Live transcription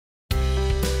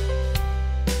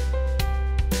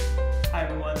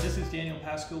Daniel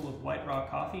Paskill with White Raw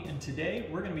Coffee, and today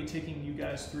we're going to be taking you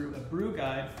guys through a brew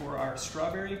guide for our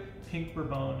Strawberry Pink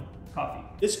Bourbon coffee.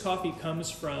 This coffee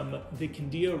comes from the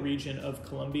Quindio region of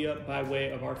Colombia by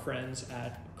way of our friends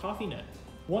at CoffeeNet.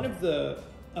 One of the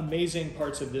amazing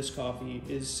parts of this coffee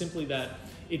is simply that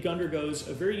it undergoes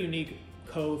a very unique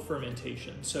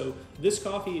co-fermentation. So this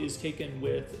coffee is taken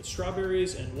with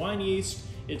strawberries and wine yeast.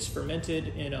 It's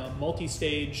fermented in a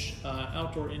multi-stage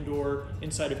outdoor-indoor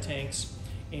inside of tanks,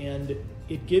 and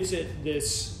it gives it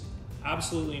this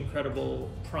absolutely incredible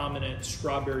prominent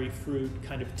strawberry fruit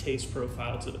kind of taste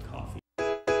profile to the coffee.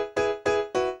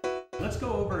 Let's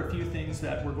go over a few things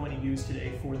that we're going to use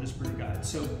today for this brew guide.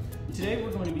 So today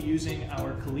we're going to be using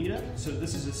our Colita. So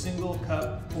this is a single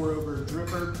cup pour over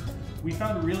dripper. We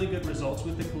found really good results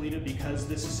with the Colita because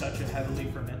this is such a heavily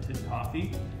fermented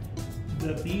coffee.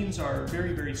 The beans are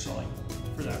very, very soluble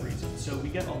for that reason. So we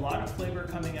get a lot of flavor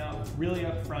coming out really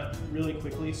up front, really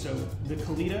quickly. So the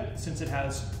Colita, since it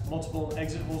has multiple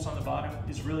exit holes on the bottom,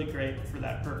 is really great for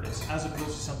that purpose, as opposed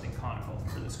to something conical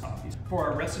for this coffee. For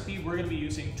our recipe, we're going to be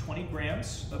using 20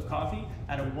 grams of coffee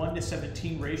at a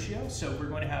 1:17 ratio. So we're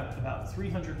going to have about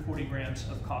 340 grams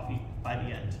of coffee by the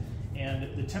end.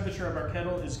 And the temperature of our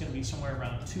kettle is going to be somewhere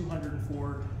around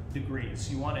 204 degrees.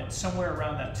 You want it somewhere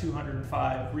around that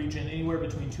 205 region. Anywhere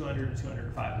between 200 and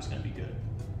 205 is going to be good.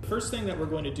 The first thing that we're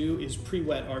going to do is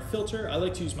pre-wet our filter. I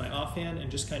like to use my offhand and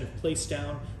just kind of place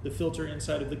down the filter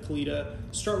inside of the Colita.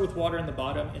 Start with water in the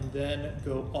bottom and then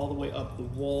go all the way up the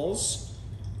walls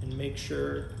and make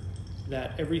sure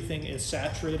that everything is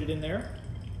saturated in there.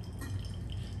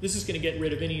 This is going to get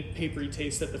rid of any papery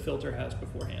taste that the filter has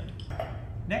beforehand.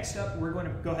 Next up, we're going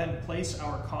to go ahead and place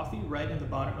our coffee right in the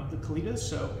bottom of the Colita.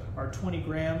 So our 20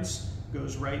 grams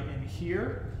goes right in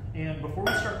here. And before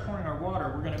we start pouring our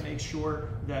water, we're going to make sure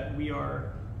that we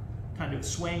are kind of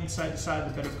swaying side to side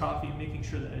the bed of coffee, making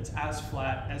sure that it's as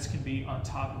flat as can be on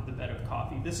top of the bed of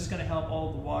coffee. This is going to help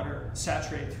all the water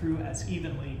saturate through as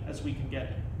evenly as we can get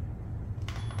it.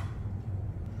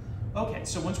 Okay,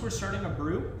 so once we're starting a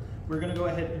brew, we're going to go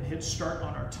ahead and hit start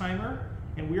on our timer.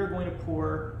 And we are going to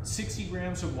pour 60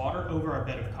 grams of water over our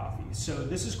bed of coffee. So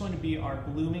this is going to be our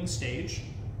blooming stage.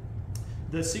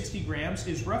 The 60 grams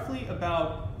is roughly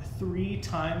about 3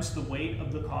 times the weight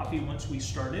of the coffee once we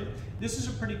started. This is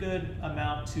a pretty good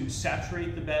amount to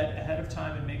saturate the bed ahead of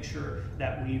time and make sure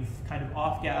that we've kind of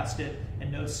off-gassed it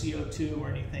and no CO2 or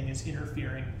anything is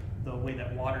interfering the way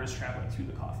that water is traveling through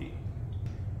the coffee.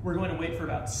 We're going to wait for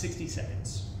about 60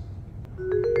 seconds.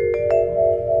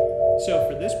 So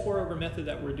for this pour over method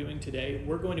that we're doing today,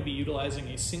 we're going to be utilizing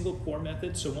a single pour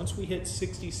method. So once we hit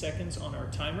 60 seconds on our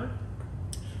timer,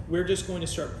 we're just going to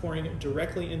start pouring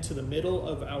directly into the middle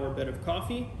of our bed of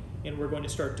coffee, and we're going to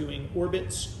start doing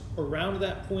orbits around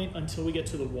that point until we get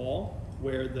to the wall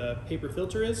where the paper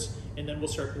filter is, and then we'll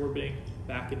start orbiting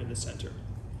back into the center.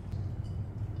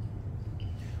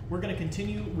 We're going to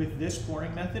continue with this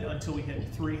pouring method until we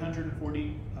hit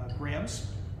 340 grams.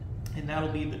 And that'll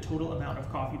be the total amount of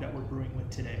coffee that we're brewing with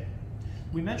today.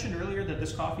 We mentioned earlier that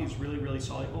this coffee is really, really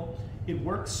soluble. It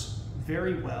works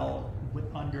very well with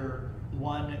under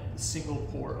one single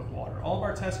pour of water. All of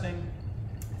our testing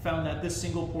found that this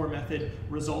single pour method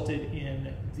resulted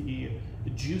in the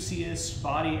juiciest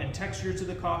body and texture to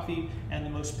the coffee and the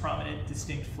most prominent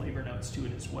distinct flavor notes to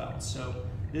it as well. So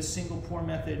this single pour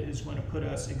method is going to put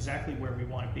us exactly where we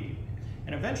want to be.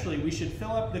 And eventually we should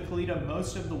fill up the Colita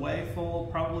most of the way full,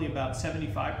 probably about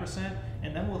 75%,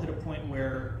 and then we'll hit a point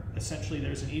where essentially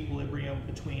there's an equilibrium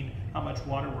between how much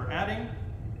water we're adding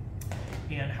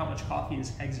and how much coffee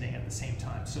is exiting at the same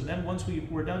time. So then once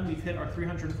we're done, we've hit our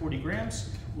 340 grams,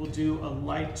 we'll do a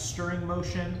light stirring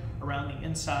motion around the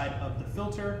inside of the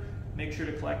filter, make sure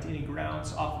to collect any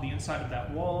grounds off of the inside of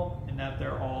that wall, and that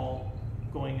they're all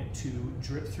going to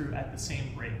drip through at the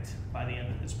same rate by the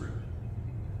end of this brew.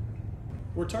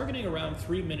 We're targeting around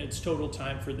 3 minutes total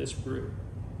time for this brew.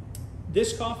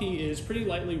 This coffee is pretty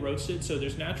lightly roasted, so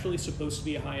there's naturally supposed to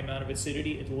be a high amount of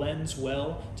acidity. It lends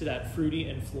well to that fruity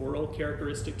and floral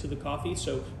characteristic to the coffee,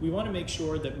 so we want to make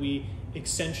sure that we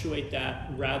accentuate that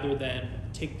rather than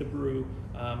take the brew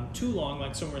too long,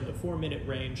 like somewhere in the 4-minute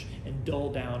range, and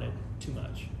dull down it too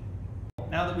much.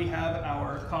 Now that we have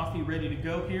our coffee ready to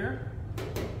go here,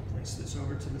 place this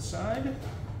over to the side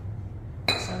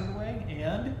of the way,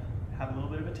 and have a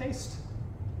little bit of a taste.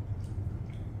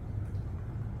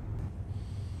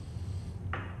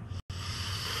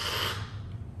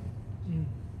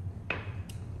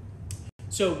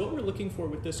 So what we're looking for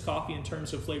with this coffee in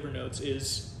terms of flavor notes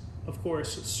is, of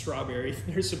course, strawberry.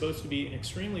 There's supposed to be an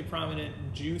extremely prominent,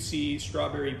 juicy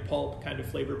strawberry pulp kind of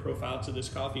flavor profile to this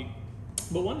coffee.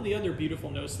 But one of the other beautiful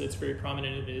notes that's very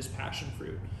prominent in it is passion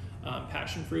fruit.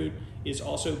 Passion fruit is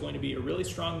also going to be a really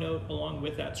strong note along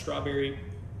with that strawberry.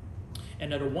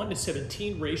 And at a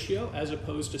 1:17 ratio, as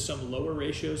opposed to some lower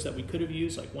ratios that we could have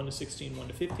used, like 1:16,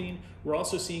 1:15, we're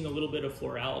also seeing a little bit of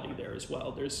florality there as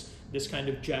well. There's this kind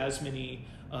of jasmine-y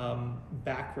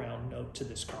background note to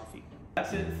this coffee.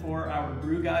 That's it for our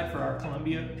brew guide for our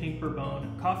Colombia Pink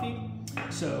Bourbon coffee.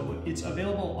 So it's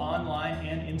available online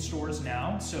and in stores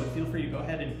now, so feel free to go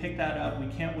ahead and pick that up. We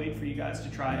can't wait for you guys to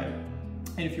try it.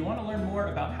 And if you want to learn more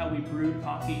about how we brewed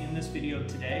coffee in this video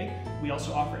today, we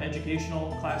also offer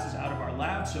educational classes out of our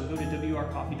lab, so go to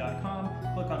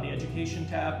wrcoffee.com, click on the education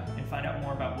tab, and find out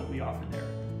more about what we offer there.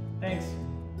 Thanks.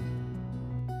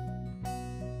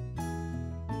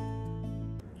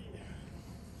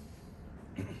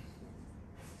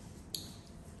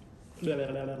 Blah, blah,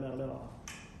 blah, blah, blah.